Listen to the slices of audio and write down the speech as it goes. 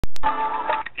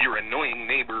Your annoying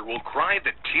neighbor will cry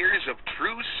the tears of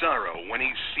true sorrow when he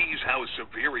sees how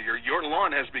superior your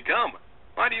lawn has become.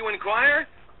 Why do you inquire?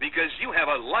 Because you have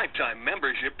a lifetime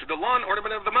membership to the Lawn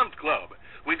Ornament of the Month Club.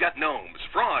 We've got gnomes,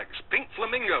 frogs, pink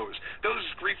flamingos, those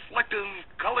reflective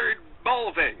colored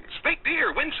ball things, fake deer,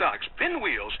 windsocks,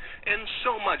 pinwheels, and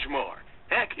so much more.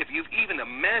 Heck, if you've even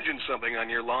imagined something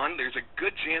on your lawn, there's a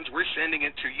good chance we're sending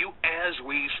it to you as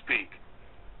we speak.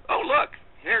 Oh, look,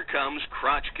 here comes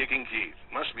Crotch-Kicking Keith.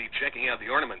 Must be checking out the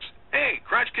ornaments. Hey,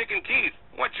 Crotch-Kicking Keith,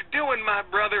 what you doing, my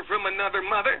brother from another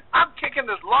mother? I'm kicking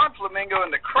this lawn flamingo in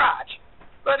the crotch,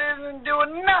 but it isn't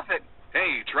doing nothing.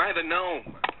 Hey, try the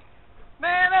gnome.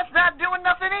 Man, that's not doing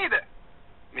nothing either.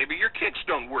 Maybe your kicks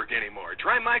don't work anymore.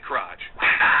 Try my crotch.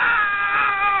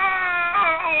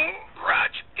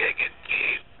 Crotch-Kicking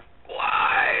Keith,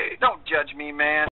 why? Don't judge me, man.